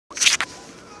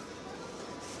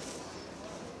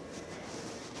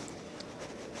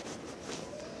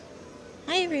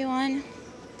everyone,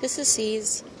 this is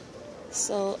C's.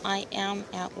 So I am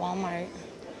at Walmart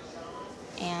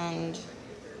and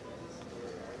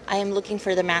I am looking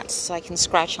for the mats so I can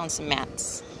scratch on some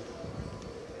mats.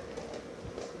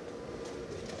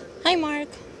 Hi Mark.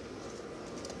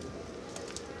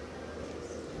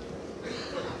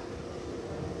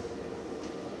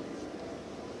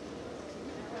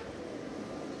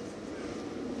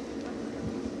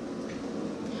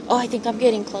 Oh, I think I'm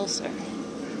getting closer.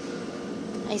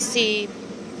 I see.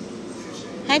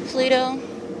 Hi Pluto.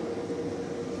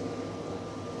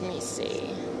 Let me see.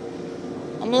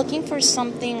 I'm looking for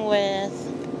something with...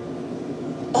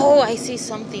 Oh, I see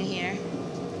something here.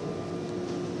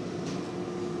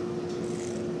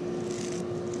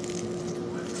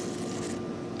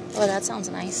 Oh, that sounds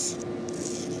nice.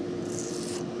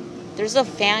 There's a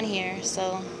fan here,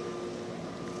 so...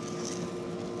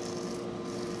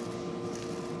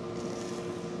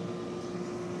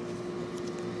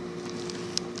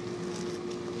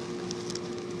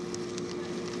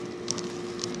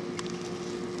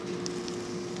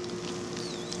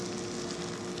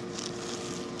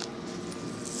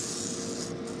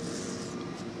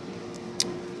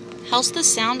 How's the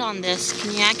sound on this?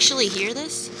 Can you actually hear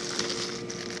this?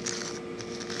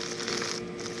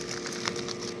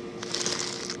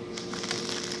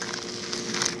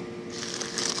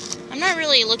 I'm not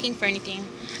really looking for anything.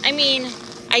 I mean,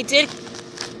 I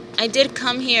did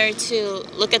come here to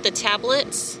look at the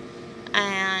tablets,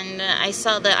 and I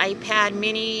saw the iPad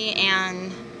mini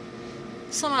and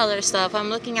some other stuff. I'm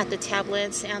looking at the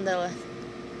tablets and the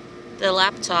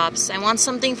laptops. I want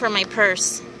something for my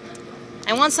purse.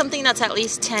 I want something that's at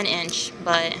least 10-inch,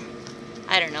 but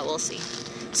I don't know, we'll see.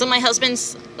 So my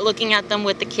husband's looking at them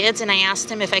with the kids, and I asked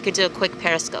him if I could do a quick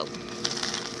periscope.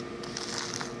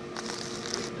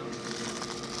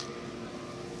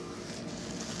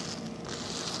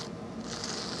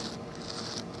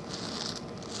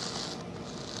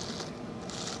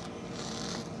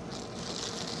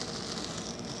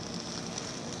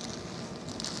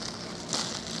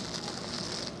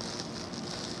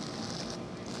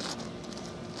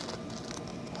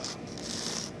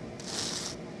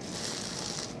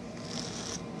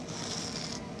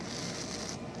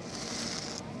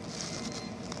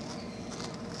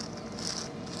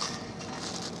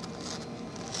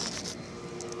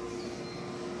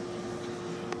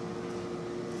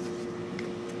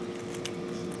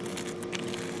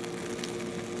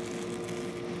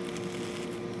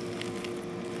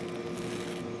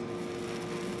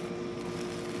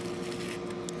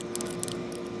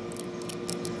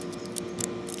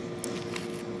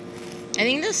 I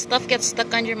think this stuff gets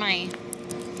stuck under my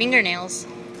fingernails.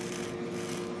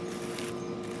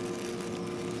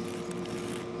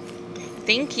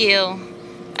 Thank you.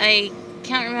 I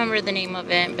can't remember the name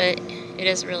of it, but it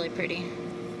is really pretty.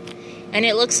 And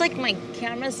it looks like my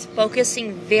camera's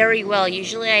focusing very well.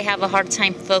 Usually I have a hard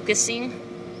time focusing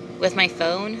with my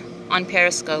phone on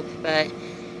Periscope, but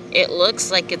it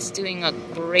looks like it's doing a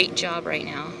great job right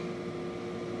now.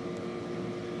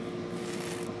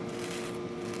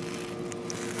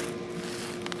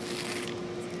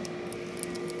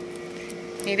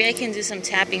 Maybe I can do some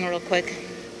tapping real quick.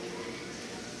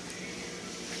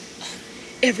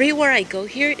 Everywhere I go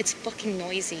here, it's fucking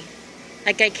noisy.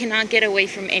 Like, I cannot get away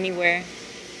from anywhere.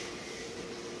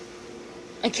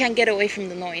 I can't get away from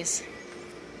the noise.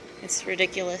 It's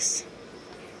ridiculous.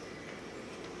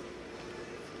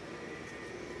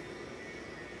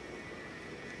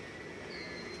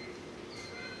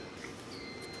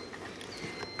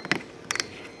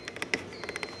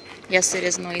 Yes, it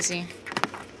is noisy.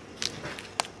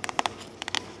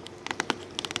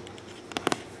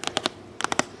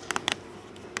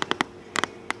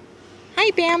 Hi,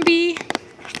 Bambi.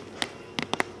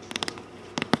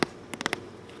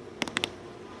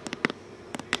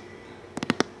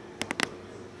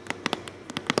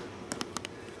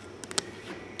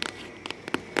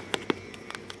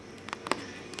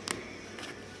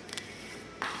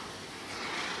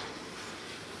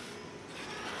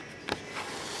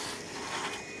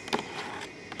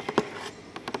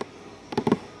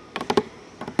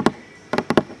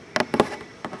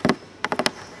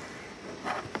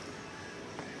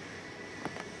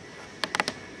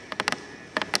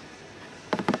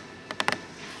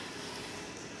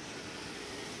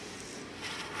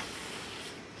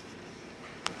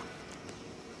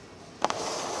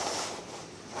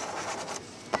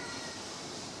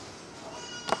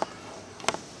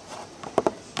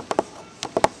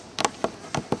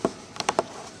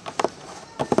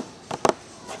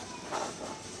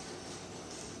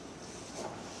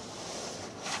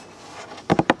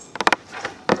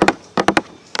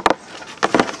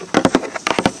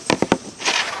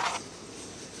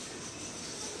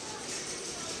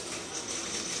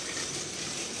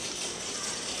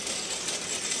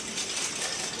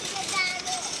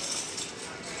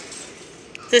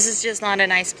 This is just not a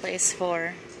nice place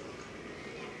for,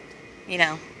 you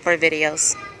know, for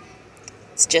videos.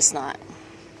 It's just not.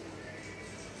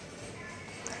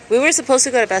 We were supposed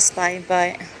to go to Best Buy,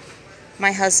 but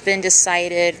my husband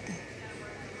decided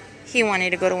he wanted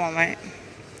to go to Walmart.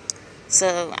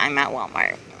 So I'm at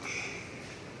Walmart.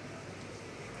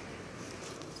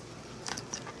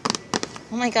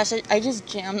 Oh my gosh, I just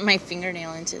jammed my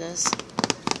fingernail into this.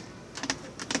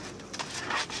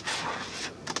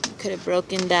 Could have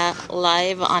broken that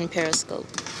live on Periscope.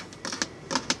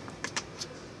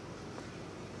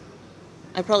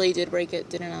 I probably did break it,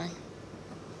 didn't I?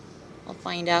 I'll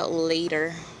find out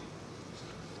later.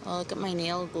 Oh, look at my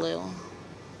nail glue.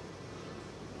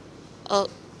 Oh,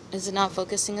 is it not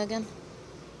focusing again?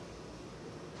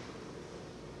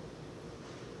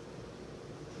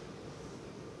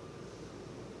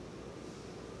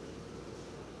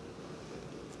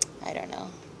 I don't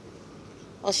know.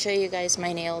 I'll show you guys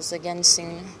my nails again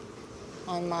soon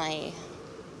on my,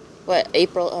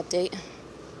 April update.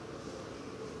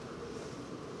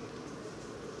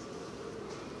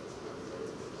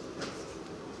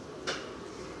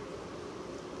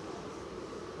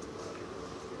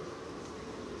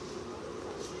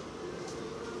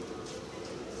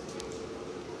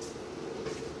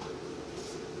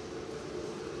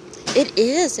 It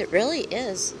is. It really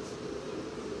is.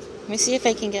 Let me see if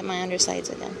I can get my undersides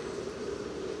again.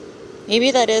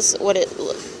 Maybe that is what it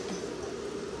looks.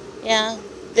 Yeah,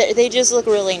 they just look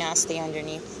really nasty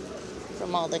underneath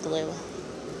from all the glue.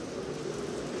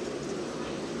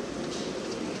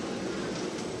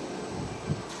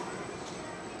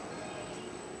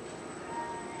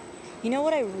 You know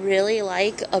what I really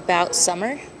like about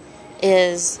summer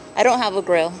is I don't have a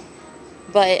grill,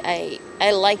 but I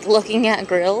like looking at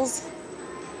grills,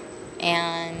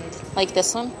 and like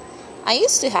this one. I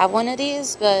used to have one of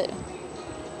these, but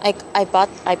I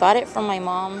bought it from my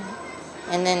mom,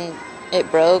 and then it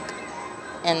broke,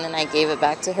 and then I gave it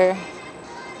back to her.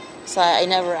 So I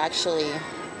never actually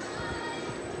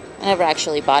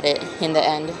bought it in the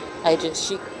end.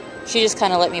 She just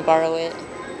kind of let me borrow it,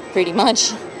 pretty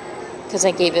much, because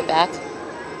I gave it back.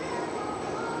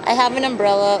 I have an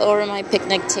umbrella over my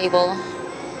picnic table.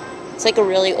 It's like a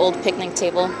really old picnic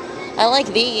table. I like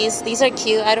these. These are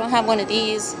cute. I don't have one of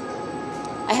these.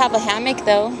 I have a hammock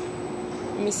though.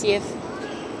 Let me see if...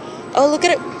 Oh, look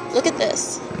at it. Look at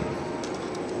this.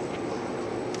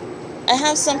 I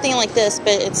have something like this, but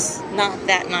it's not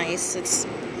that nice. It's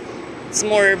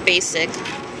more basic.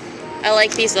 I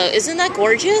like these though. Isn't that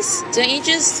gorgeous? Don't you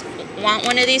just want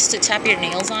one of these to tap your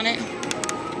nails on it?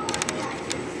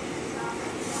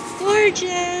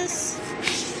 Gorgeous.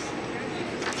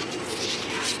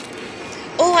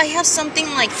 Oh, I have something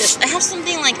like this. I have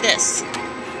something like this,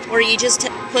 where you just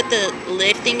put the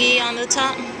lid thingy on the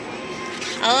top.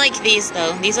 I like these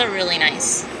though. These are really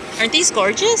nice. Aren't these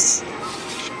gorgeous?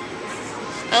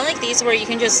 I like these where you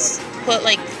can just put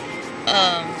like,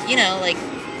 you know, like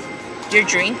your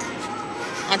drink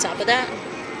on top of that.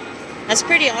 That's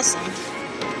pretty awesome.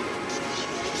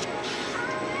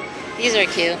 These are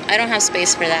cute. I don't have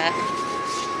space for that.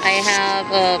 I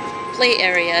have a play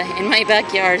area in my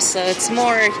backyard, so it's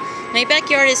more, my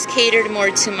backyard is catered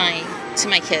more to my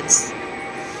kids.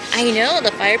 I know,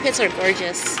 the fire pits are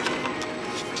gorgeous.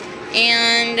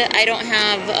 And I don't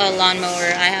have a lawnmower.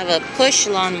 I have a push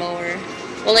lawnmower.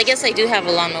 Well, I guess I do have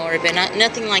a lawnmower, but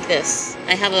nothing like this.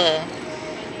 I have a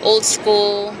old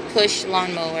school push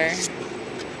lawnmower.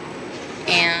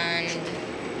 And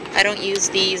I don't use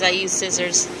these. I use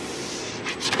scissors.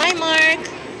 Bye, Mark.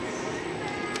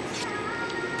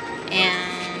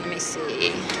 And let me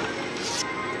see.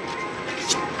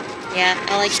 Yeah,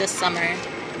 I like this summer.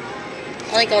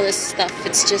 I like all this stuff.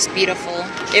 It's just beautiful.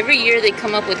 Every year they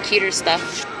come up with cuter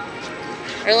stuff.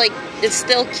 Or like, it's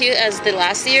still cute as the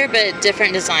last year, but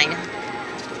different design.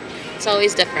 It's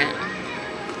always different.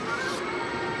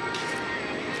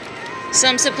 So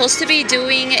I'm supposed to be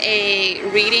doing a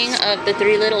reading of The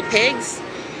Three Little Pigs,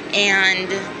 and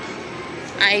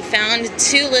I found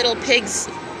 2 Little Pigs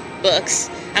books.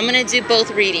 I'm going to do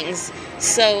both readings.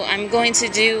 So I'm going to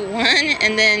do one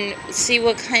and then see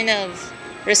what kind of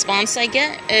response I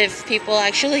get, if people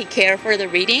actually care for the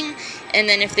reading, and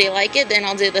then if they like it, then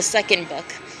I'll do the second book.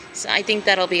 So I think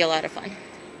that'll be a lot of fun.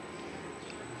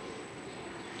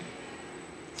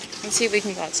 Let's see if we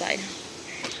can go outside.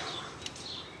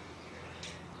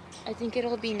 I think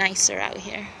it'll be nicer out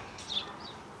here.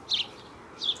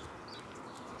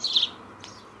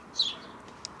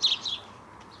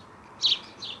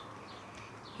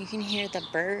 You can hear the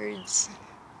birds.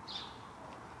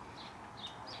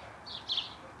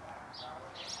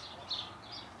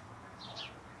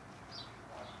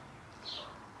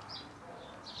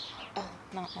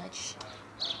 not much.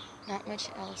 Not much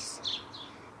else.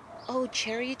 Oh,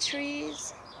 cherry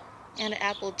trees and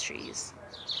apple trees.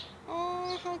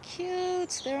 Oh, how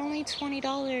cute. They're only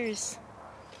 $20.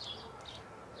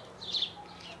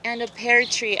 And a pear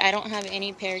tree. I don't have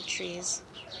any pear trees.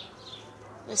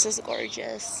 This is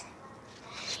gorgeous.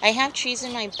 I have trees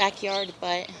in my backyard,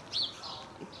 but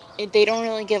they don't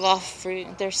really give off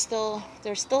fruit. They're still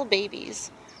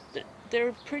babies.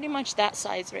 They're pretty much that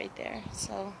size right there.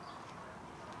 So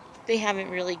they haven't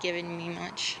really given me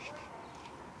much.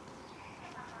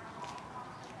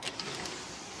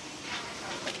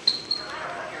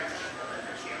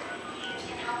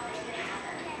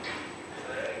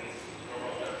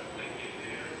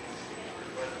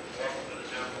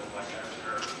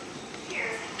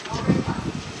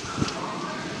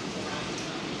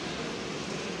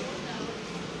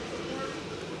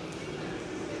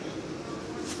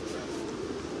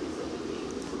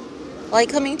 I like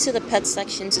coming to the pet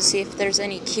section to see if there's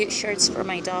any cute shirts for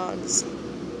my dogs.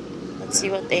 Let's see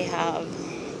what they have.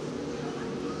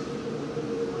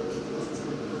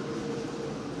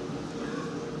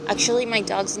 Actually, my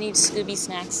dogs need Scooby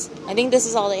snacks. I think this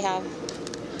is all they have.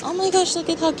 Oh my gosh, look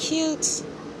at how cute.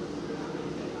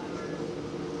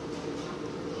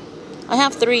 I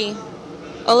have 3.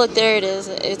 Oh look, there it is.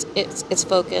 It's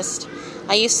focused.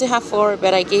 I used to have 4,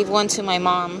 but I gave 1 to my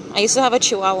mom. I used to have a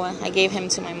Chihuahua. I gave him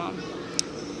to my mom.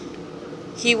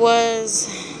 He was,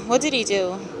 what did he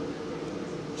do?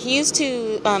 He used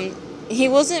to, he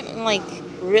wasn't like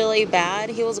really bad.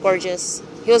 He was gorgeous.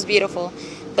 He was beautiful.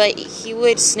 But he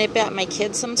would snip at my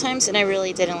kids sometimes, and I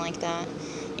really didn't like that.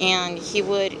 And he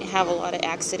would have a lot of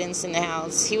accidents in the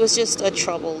house. He was just a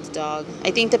troubled dog.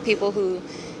 I think the people who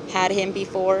had him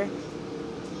before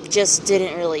just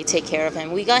didn't really take care of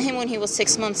him. We got him when he was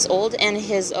 6 months old, and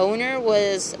his owner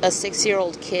was a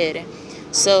 6-year-old kid.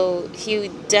 So he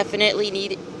definitely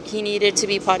needed to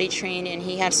be potty trained, and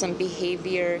he had some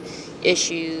behavior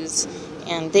issues.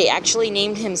 And they actually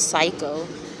named him Psycho,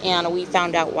 and we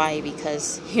found out why,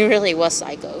 because he really was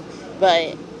psycho.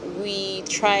 But we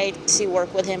tried to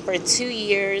work with him for 2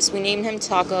 years. We named him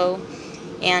Taco,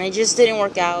 and it just didn't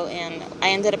work out, and I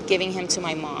ended up giving him to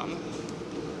my mom.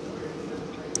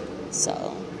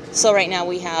 So right now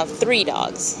we have 3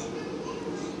 dogs,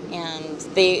 and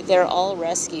they're all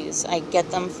rescues. I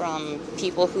get them from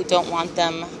people who don't want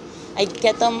them. I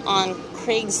get them on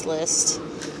Craigslist,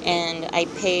 and I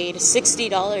paid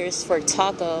 $60 for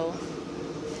Taco,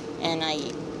 and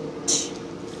I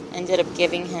ended up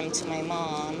giving him to my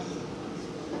mom,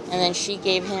 and then she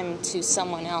gave him to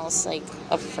someone else, like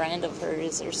a friend of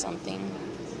hers or something.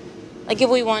 Like if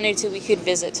we wanted to, we could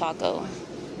visit Taco.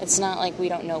 It's not like we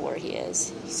don't know where he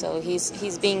is. So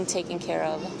he's being taken care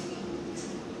of.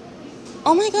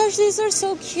 Oh my gosh, these are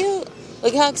so cute.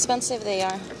 Look how expensive they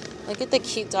are. Look at the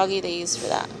cute doggy they used for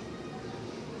that.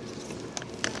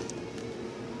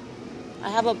 I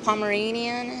have a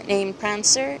Pomeranian named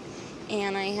Prancer,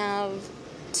 and I have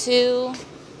 2.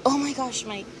 Oh my gosh,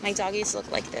 my doggies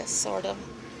look like this, sort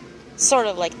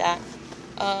of like that.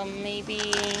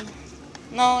 Maybe,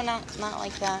 no, not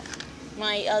like that.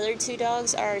 My other 2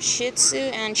 dogs are Shih Tzu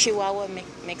and Chihuahua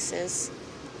mixes.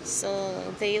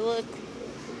 So they look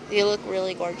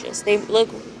really gorgeous. They look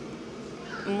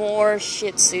more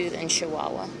Shih Tzu than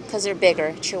Chihuahua because they're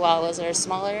bigger. Chihuahuas are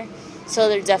smaller, so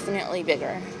they're definitely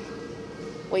bigger.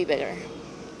 Way bigger.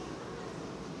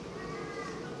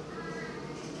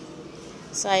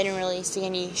 So I didn't really see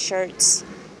any shirts.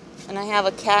 And I have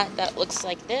a cat that looks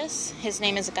like this. His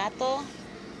name is Gato.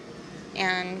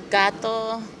 And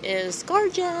Gato is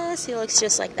gorgeous. He looks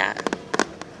just like that.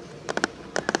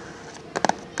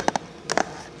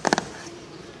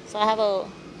 So I have a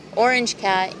orange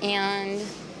cat, and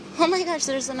oh my gosh,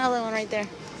 there's another one right there.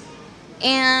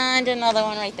 And another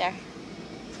one right there.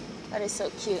 That is so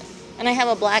cute. And I have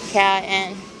a black cat,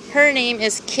 and her name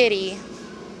is Kitty.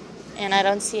 And I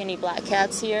don't see any black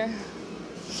cats here.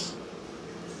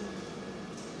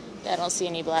 I don't see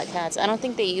any black cats. I don't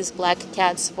think they use black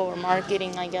cats for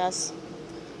marketing, I guess.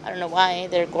 I don't know why.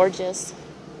 They're gorgeous.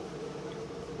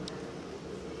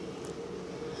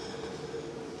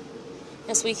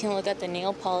 Guess we can look at the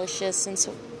nail polishes since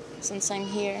I'm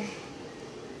here.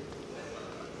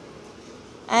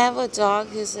 I have a dog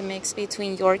who's a mix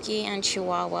between Yorkie and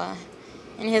Chihuahua.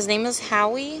 And his name is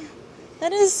Howie.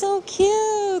 That is so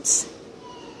cute.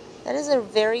 That is a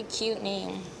very cute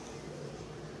name.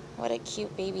 What a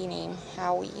cute baby name,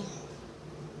 Howie.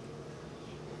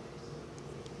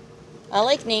 I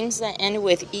like names that end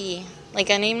with E.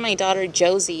 Like I named my daughter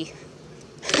Josie.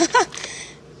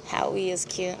 Howie is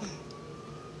cute.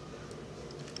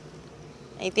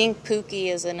 I think Pookie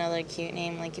is another cute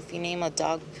name. Like if you name a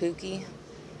dog Pookie,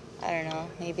 I don't know.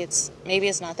 Maybe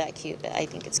it's not that cute, but I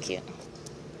think it's cute.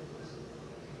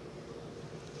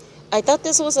 I thought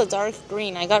this was a dark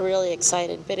green. I got really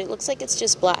excited, but it looks like it's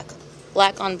just black.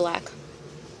 Black on black.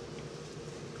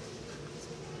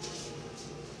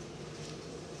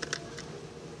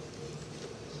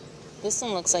 This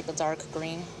one looks like a dark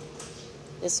green.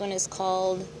 This one is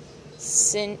called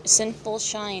Sinful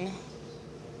Shine.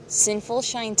 Sinful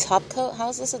Shine top coat? How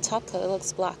is this a top coat? It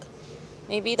looks black.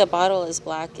 Maybe the bottle is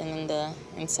black and then the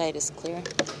inside is clear.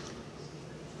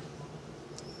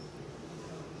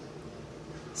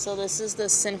 So this is the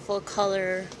Sinful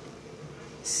Color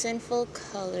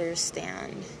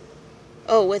stand.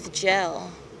 Oh, with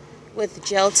gel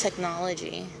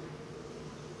technology.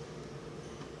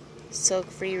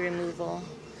 Soak-free removal.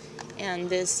 And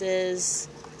this is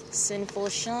Sinful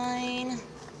Shine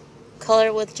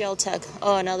color with gel tech.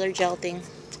 Oh, another gel thing.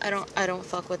 I don't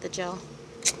fuck with the gel.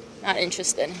 Not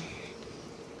interested.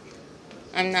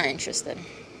 I'm not interested.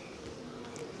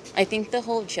 I think the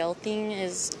whole gel thing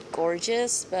is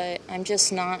gorgeous, but I'm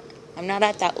not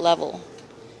at that level.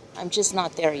 I'm just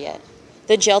not there yet.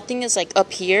 The gel thing is like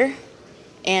up here,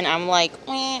 and I'm like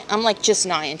just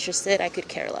not interested. I could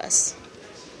care less.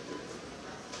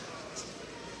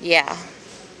 Yeah.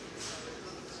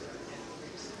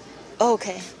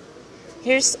 Okay.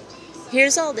 Here's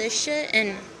all this shit,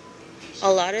 and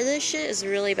a lot of this shit is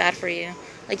really bad for you.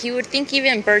 Like, you would think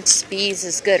even Burt's Bees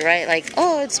is good, right? Like,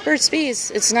 oh, it's Burt's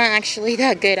Bees. It's not actually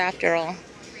that good after all.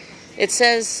 It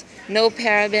says no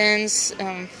parabens,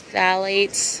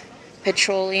 phthalates,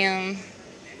 petroleum,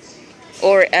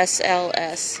 or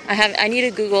SLS. I need to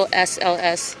Google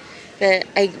SLS, but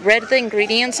I read the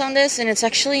ingredients on this, and it's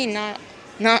actually not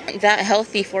that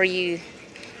healthy for you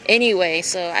anyway,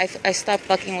 so I stopped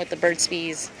fucking with the Burt's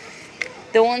Bees.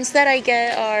 The ones that I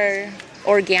get are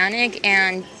organic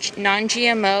and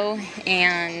non-GMO,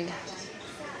 and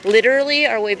literally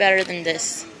are way better than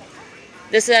this.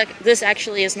 This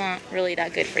actually is not really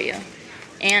that good for you,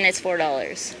 and it's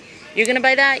 $4. You're gonna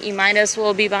buy that, you might as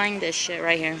well be buying this shit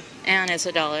right here, and it's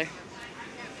 $1.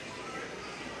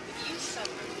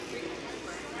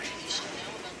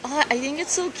 Oh, I think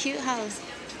it's so cute how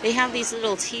they have these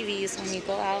little TVs when you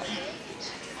go out.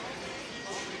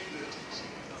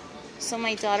 So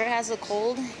my daughter has a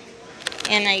cold,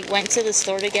 and I went to the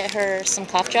store to get her some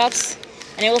cough drops,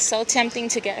 and it was so tempting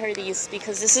to get her these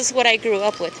because this is what I grew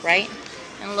up with, right?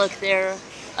 And look, they're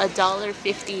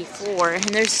 $1.54, and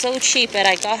they're so cheap. But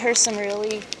I got her some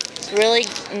really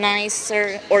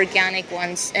nicer organic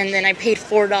ones, and then I paid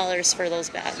 $4 for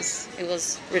those bags. It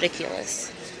was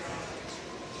ridiculous.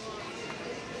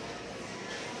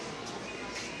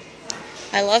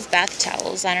 I love bath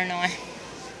towels. I don't know.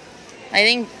 I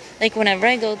think, like, whenever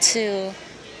I go to,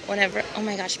 oh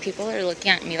my gosh, people are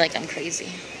looking at me like I'm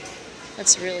crazy.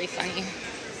 That's really funny.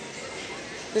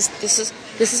 This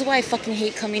is why I fucking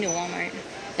hate coming to Walmart.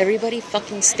 Everybody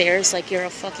fucking stares like you're a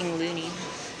fucking loony.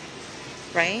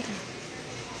 Right?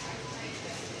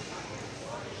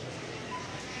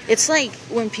 It's like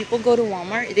when people go to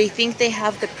Walmart, they think they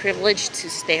have the privilege to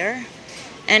stare.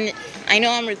 And I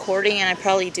know I'm recording and I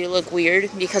probably do look weird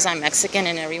because I'm Mexican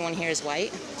and everyone here is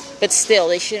white. But still,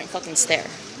 they shouldn't fucking stare.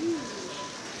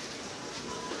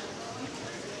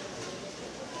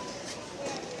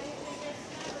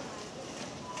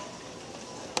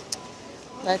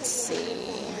 Let's see.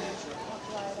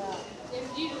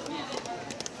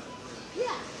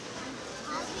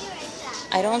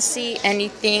 I don't see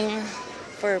anything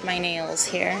for my nails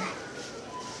here.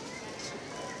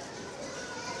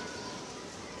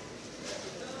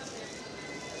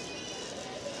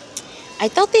 I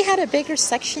thought they had a bigger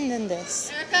section than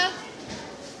this.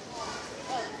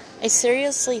 I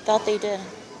seriously thought they did.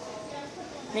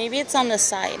 Maybe it's on the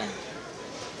side.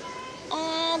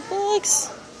 Aw,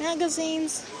 books,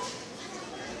 magazines.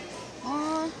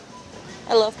 Aw,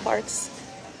 I love parks.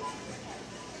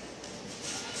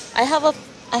 I have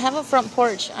a front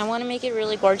porch. I want to make it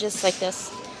really gorgeous like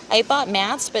this. I bought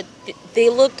mats, but they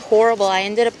looked horrible. I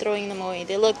ended up throwing them away.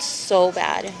 They looked so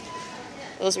bad. It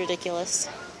was ridiculous.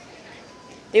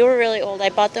 They were really old. I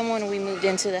bought them when we moved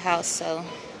into the house, so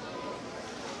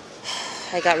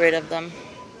I got rid of them.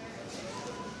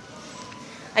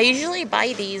 I usually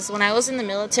buy these. When I was in the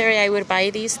military, I would buy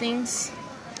these things,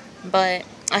 but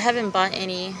I haven't bought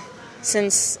any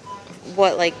since,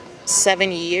 what, like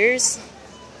 7 years?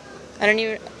 I don't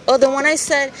even... Oh, the one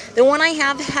I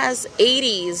have has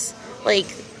 80s. Like,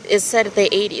 it said the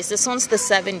 80s. This one's the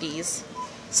 70s.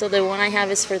 So the one I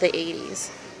have is for the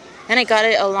 80s. And I got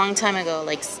it a long time ago,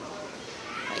 like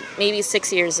maybe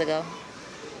 6 years ago.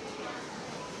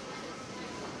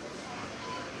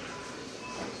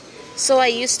 So I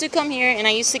used to come here and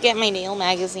I used to get my nail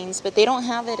magazines, but they don't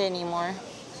have it anymore.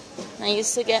 I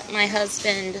used to get my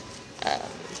husband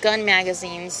gun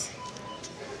magazines.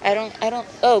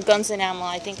 Oh, Guns and Ammo.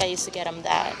 I think I used to get him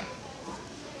that.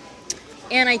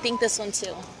 And I think this one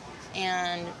too.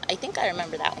 And I think I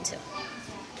remember that one too.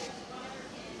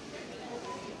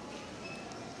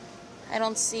 I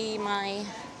don't see my...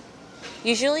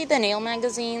 Usually the nail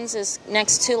magazines is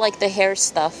next to like the hair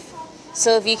stuff.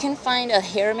 So if you can find a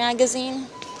hair magazine,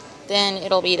 then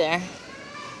it'll be there.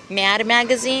 Mad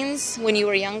magazines when you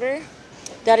were younger.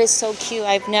 That is so cute.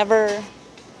 I've never...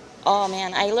 Oh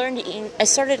man, I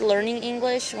started learning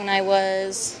English when I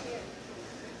was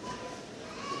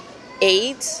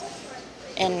 8.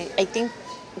 And I think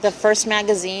the first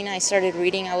magazine I started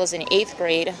reading, I was in 8th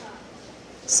grade.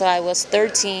 So I was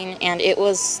 13, and it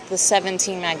was the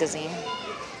 17 magazine.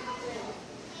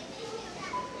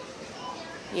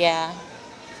 Yeah.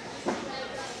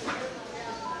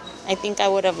 I think I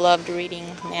would have loved reading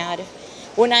Mad.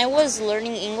 When I was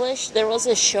learning English, there was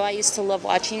a show I used to love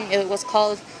watching. It was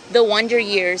called The Wonder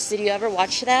Years. Did you ever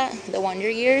watch that? The Wonder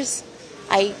Years?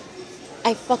 I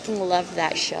fucking love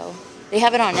that show. They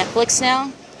have it on Netflix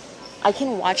now. I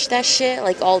can watch that shit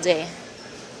like all day.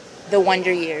 The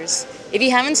Wonder Years. If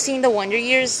you haven't seen The Wonder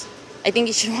Years, I think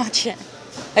you should watch it.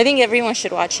 I think everyone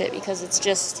should watch it because it's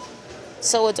just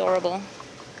so adorable.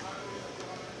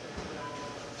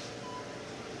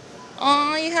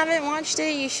 Oh, you haven't watched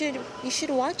it? You should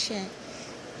watch it.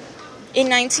 In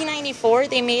 1994,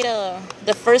 they made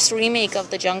the first remake of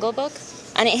The Jungle Book,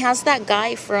 and it has that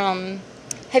guy from...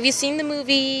 Have you seen the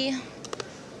movie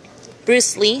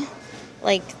Bruce Lee?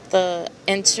 Like the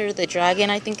Enter the Dragon,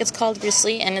 I think it's called, Bruce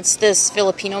Lee, and it's this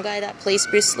Filipino guy that plays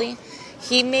Bruce Lee.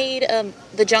 He made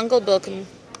the Jungle Book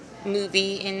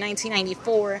movie in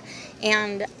 1994,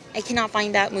 and I cannot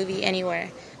find that movie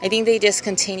anywhere. I think they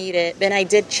discontinued it, but I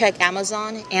did check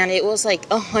Amazon, and it was like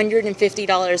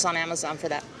 $150 on Amazon for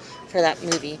that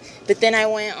movie. But then I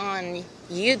went on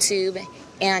YouTube,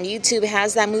 and YouTube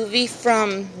has that movie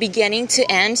from beginning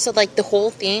to end, so like the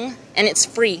whole thing, and it's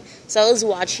free. So I was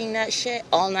watching that shit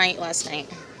all night last night.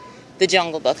 The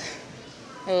Jungle Book.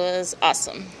 It was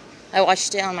awesome. I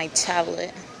watched it on my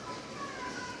tablet.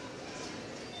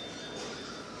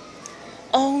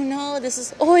 Oh no,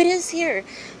 oh, it is here.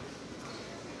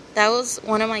 That was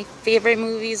one of my favorite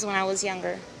movies when I was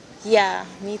younger. Yeah,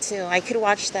 me too. I could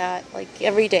watch that like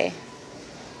every day.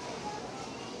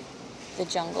 The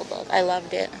Jungle Book. I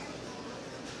loved it.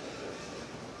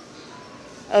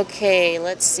 Okay,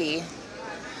 let's see.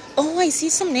 Oh, I see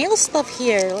some nail stuff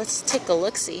here. Let's take a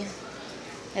look-see.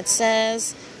 It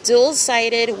says,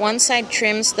 dual-sided, one side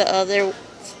trims, the other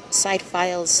side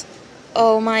files.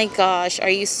 Oh my gosh, are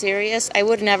you serious? I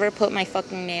would never put my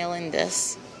fucking nail in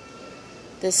this.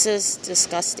 This is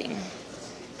disgusting.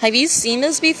 Have you seen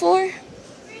this before?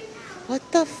 What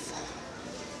the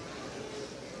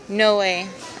No way.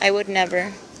 I would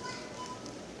never.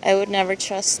 I would never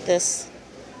trust this.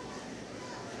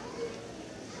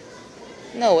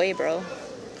 No way, bro.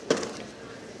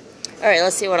 Alright,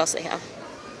 let's see what else they have.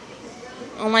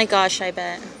 Oh my gosh, I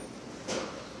bet.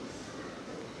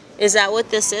 Is that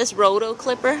what this is? Roto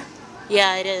clipper?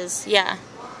 Yeah, it is. Yeah.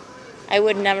 I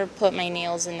would never put my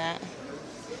nails in that.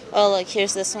 Oh, look,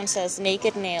 here's this one. Says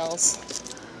naked nails.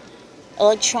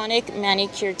 Electronic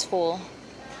manicure tool.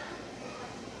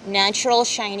 Natural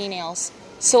shiny nails.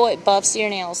 So it buffs your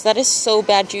nails. That is so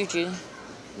bad juju.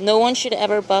 No one should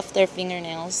ever buff their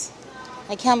fingernails.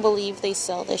 I can't believe they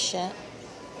sell this shit.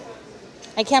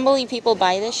 I can't believe people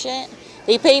buy this shit.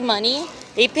 They pay money.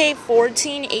 They pay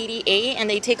 $14.88 and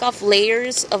they take off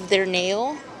layers of their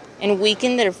nail and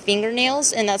weaken their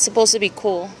fingernails, and that's supposed to be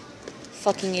cool.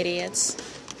 Fucking idiots.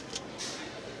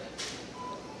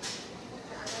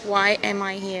 Why am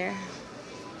I here?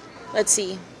 Let's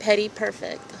see. Petty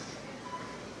Perfect.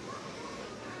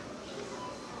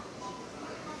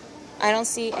 I don't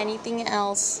see anything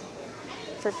else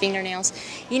for fingernails.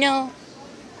 You know,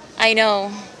 I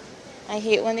know. I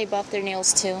hate when they buff their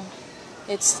nails too.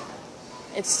 It's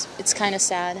kind of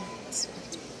sad. It's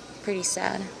pretty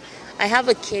sad. I have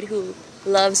a kid who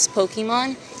loves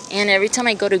Pokemon, and every time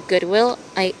I go to Goodwill,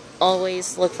 I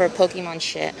always look for Pokemon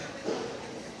shit.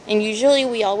 And usually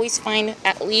we always find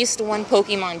at least one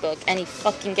Pokemon book, and he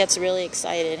fucking gets really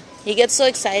excited. He gets so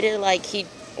excited like he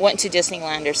went to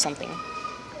Disneyland or something.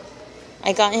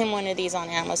 I got him one of these on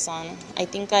Amazon. I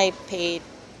think I paid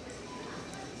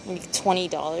maybe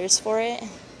 $20 for it.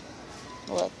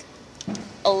 Look.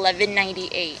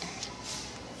 $11.98.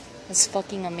 That's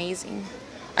fucking amazing.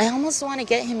 I almost want to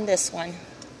get him this one.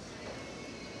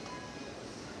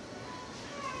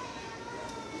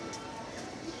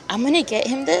 I'm going to get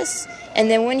him this,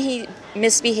 and then when he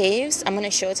misbehaves, I'm going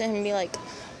to show it to him and be like,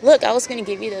 look, I was going to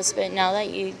give you this, but now that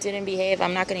you didn't behave,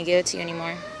 I'm not going to give it to you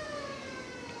anymore.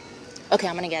 Okay,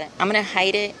 I'm going to get it. I'm going to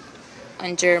hide it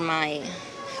under my...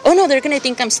 Oh, no, they're going to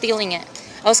think I'm stealing it.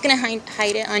 I was going to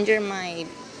hide it under my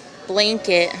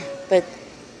blanket, but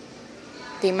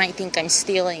they might think I'm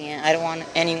stealing it. I don't want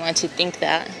anyone to think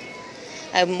that.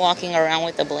 I'm walking around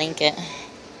with a blanket.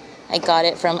 I got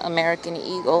it from American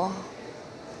Eagle.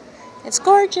 It's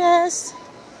gorgeous.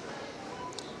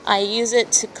 I use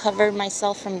it to cover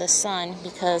myself from the sun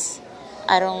because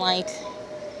I don't like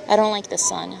the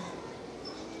sun.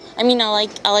 I mean, I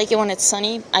like it when it's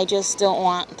sunny. I just don't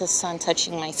want the sun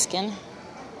touching my skin.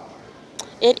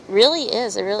 It really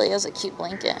is a cute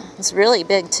blanket. It's really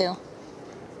big too.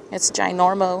 It's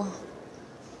ginormo.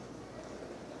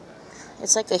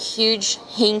 It's like a huge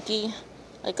hanky,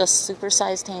 like a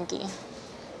supersized hanky.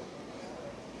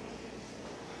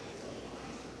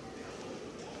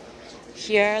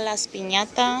 Here are las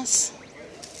piñatas.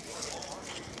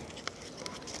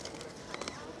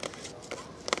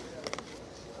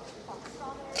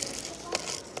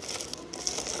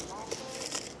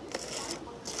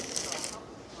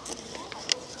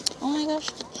 Oh my gosh.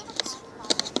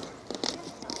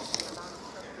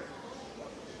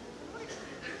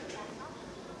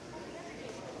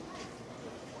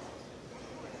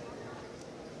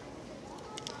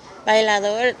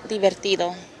 Bailador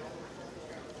divertido.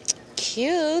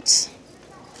 Cute.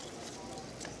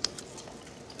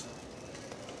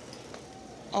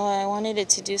 Oh, I wanted it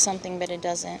to do something, but it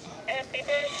doesn't.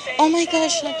 Oh my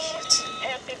gosh, how cute.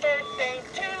 Happy birthday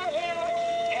to you.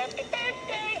 Happy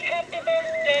birthday, happy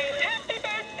birthday, happy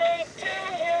birthday to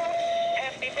you.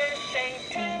 Happy birthday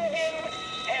to you.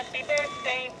 Happy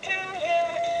birthday to you.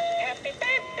 Happy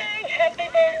birthday, happy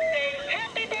birthday,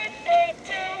 happy birthday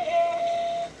to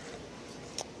you.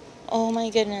 Oh my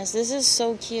goodness, this is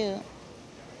so cute.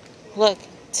 Look,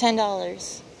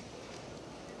 $10.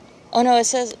 Oh no, it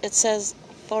says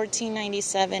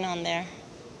 $14.97 on there.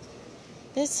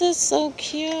 This is so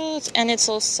cute, and it's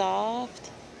so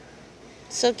soft.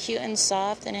 So cute and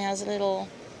soft, and it has a little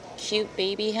cute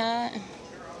baby hat. It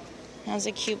has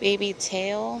a cute baby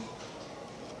tail.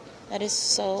 That is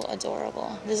so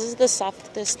adorable. This is the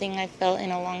softest thing I've felt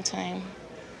in a long time.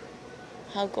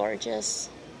 How gorgeous.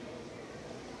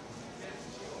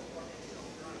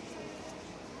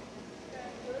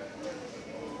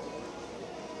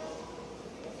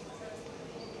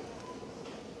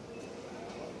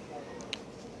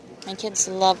 My kids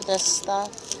love this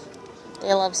stuff.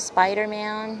 They love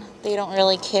Spider-Man. They don't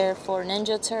really care for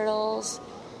Ninja Turtles.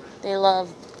 They love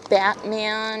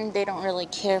Batman. They don't really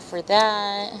care for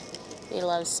that. They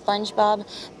love SpongeBob.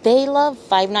 They love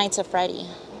Five Nights at Freddy.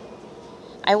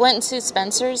 I went to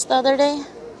Spencer's the other day,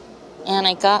 and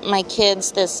I got my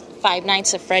kids this Five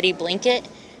Nights at Freddy blanket.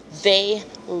 They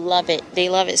love it. They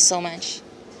love it so much.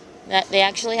 That they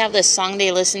actually have this song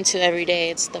they listen to every day.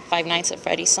 It's the Five Nights at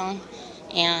Freddy song.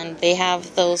 And they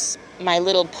have those My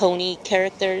Little Pony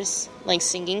characters like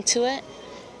singing to it.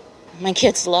 My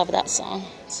kids love that song.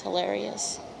 It's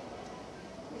hilarious.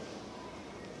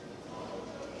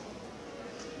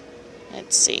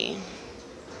 Let's see.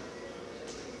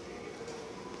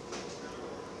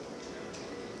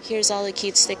 Here's all the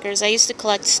cute stickers. I used to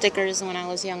collect stickers when I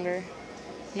was younger.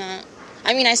 I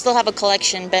still have a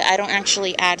collection, but I don't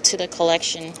actually add to the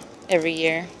collection every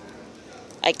year.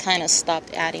 I kind of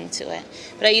stopped adding to it.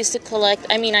 But I used to collect,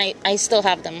 I still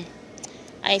have them.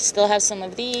 I still have some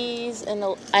of these, and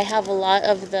I have a lot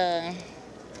of the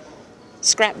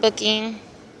scrapbooking.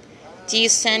 Do you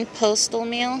send postal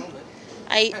mail?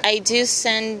 I do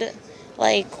send,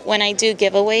 like, when I do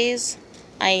giveaways,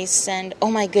 I send, oh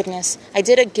my goodness, I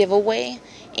did a giveaway,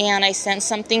 and I sent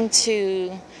something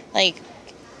to, like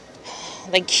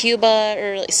Cuba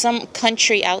or some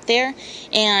country out there,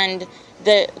 and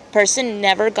the person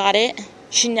never got it.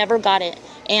 She never got it.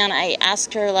 And I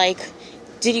asked her, like,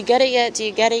 did you get it yet? Do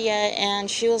you get it yet? And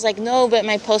she was like, no, but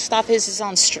my post office is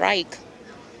on strike.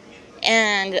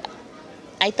 And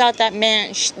I thought that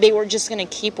meant they were just going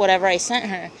to keep whatever I sent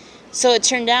her. So it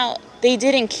turned out they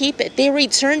didn't keep it. They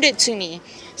returned it to me.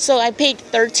 So I paid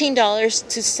 $13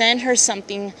 to send her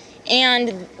something,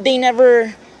 and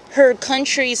her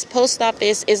country's post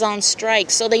office is on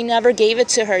strike. So they never gave it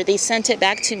to her. They sent it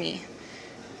back to me.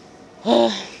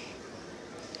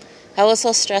 That was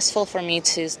so stressful for me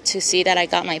to see that I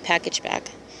got my package back.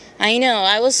 I know,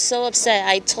 I was so upset.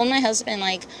 I told my husband,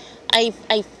 like,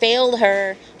 I failed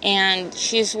her, and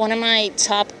she's one of my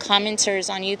top commenters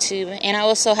on YouTube, and I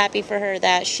was so happy for her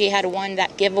that she had won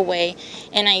that giveaway,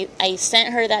 and I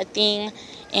sent her that thing,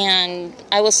 and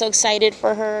I was so excited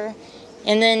for her,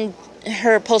 and then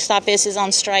her post office is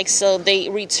on strike, so they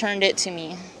returned it to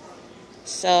me.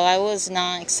 So I was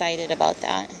not excited about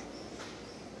that.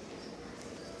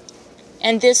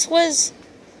 And this was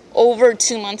over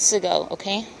 2 months ago,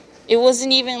 okay? It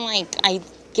wasn't even like I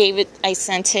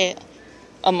sent it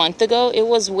a month ago. It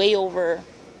was like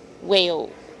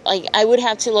I would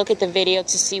have to look at the video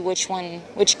to see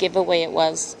which giveaway it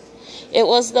was. It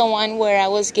was the one where I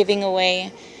was giving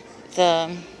away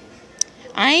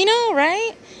I know,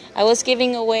 right? I was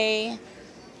giving away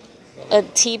a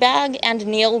tea bag and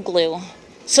nail glue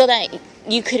so that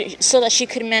she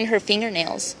could mend her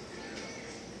fingernails.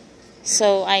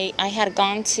 So I had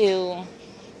gone to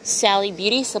Sally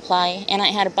Beauty Supply, and I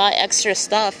had bought extra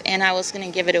stuff, and I was going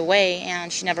to give it away,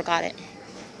 and she never got it.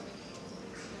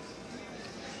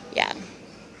 Yeah.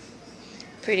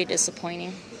 Pretty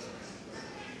disappointing.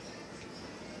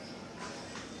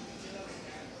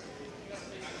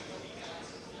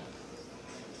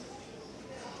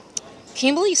 Can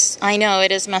you believe... I know,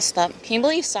 it is messed up. Can you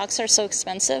believe socks are so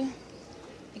expensive?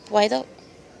 Like,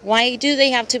 why do they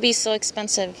have to be so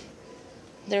expensive?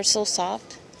 They're so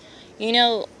soft. You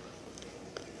know,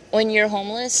 when you're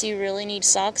homeless, you really need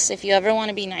socks. If you ever want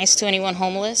to be nice to anyone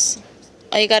homeless,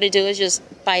 all you gotta do is just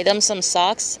buy them some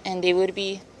socks, and they would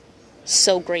be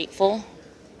so grateful.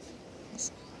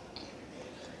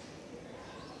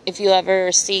 If you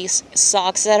ever see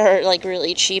socks that are like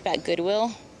really cheap at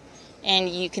Goodwill, and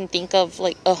you can think of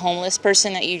like a homeless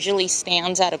person that usually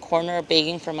stands at a corner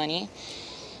begging for money.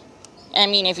 I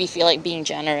mean, if you feel like being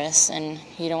generous and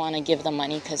you don't want to give them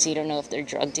money because you don't know if they're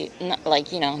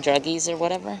druggies or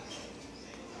whatever.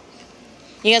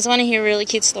 You guys want to hear a really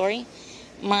cute story?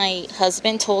 My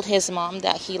husband told his mom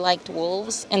that he liked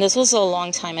wolves, and this was a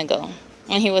long time ago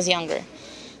when he was younger.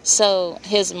 So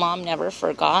his mom never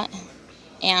forgot,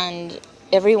 and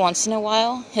every once in a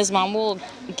while, his mom will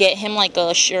get him like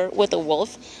a shirt with a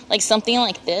wolf, like something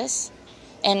like this,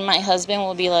 and my husband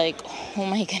will be like, oh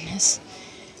my goodness.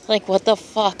 Like, what the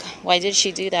fuck? Why did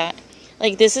she do that?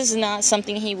 Like, this is not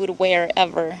something he would wear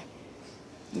ever.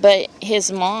 But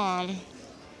his mom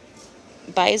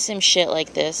buys him shit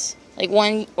like this. Like,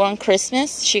 one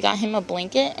Christmas, she got him a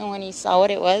blanket, and when he saw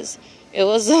what it was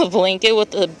a blanket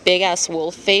with a big-ass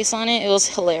wolf face on it. It was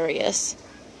hilarious.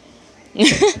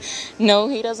 No,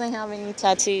 he doesn't have any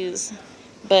tattoos.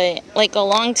 But, like, a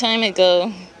long time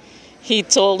ago, he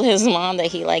told his mom that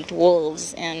he liked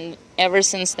wolves, and ever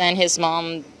since then, his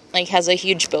mom like has a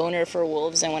huge boner for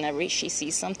wolves, and whenever she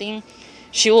sees something,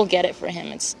 she will get it for him.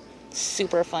 It's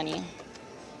super funny.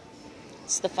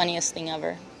 It's the funniest thing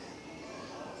ever.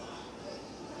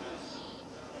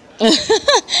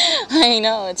 I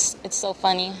know, it's so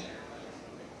funny.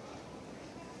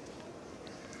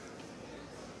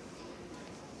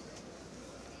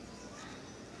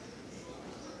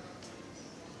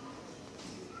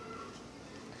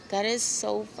 That is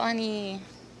so funny.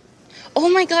 Oh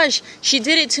my gosh, she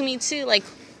did it to me too. Like,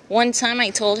 one time I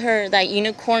told her that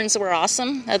unicorns were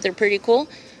awesome, that they're pretty cool.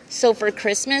 So for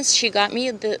Christmas, she got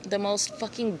me the most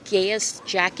fucking gayest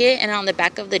jacket, and on the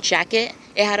back of the jacket,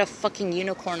 it had a fucking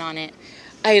unicorn on it.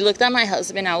 I looked at my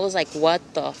husband, I was like,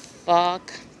 what the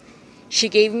fuck? She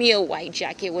gave me a white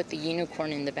jacket with the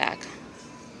unicorn in the back.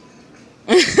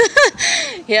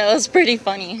 Yeah, it was pretty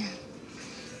funny.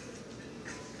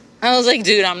 I was like,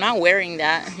 dude, I'm not wearing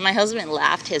that. My husband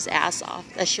laughed his ass off.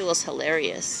 That shit was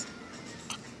hilarious.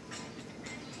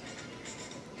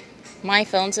 My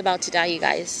phone's about to die, you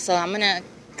guys. So I'm gonna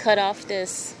cut off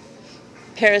this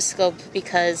Periscope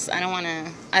because I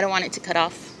don't want it to cut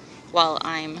off while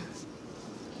I'm,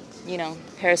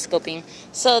 periscoping.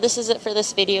 So this is it for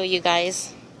this video, you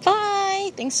guys. Bye.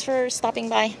 Thanks for stopping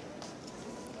by.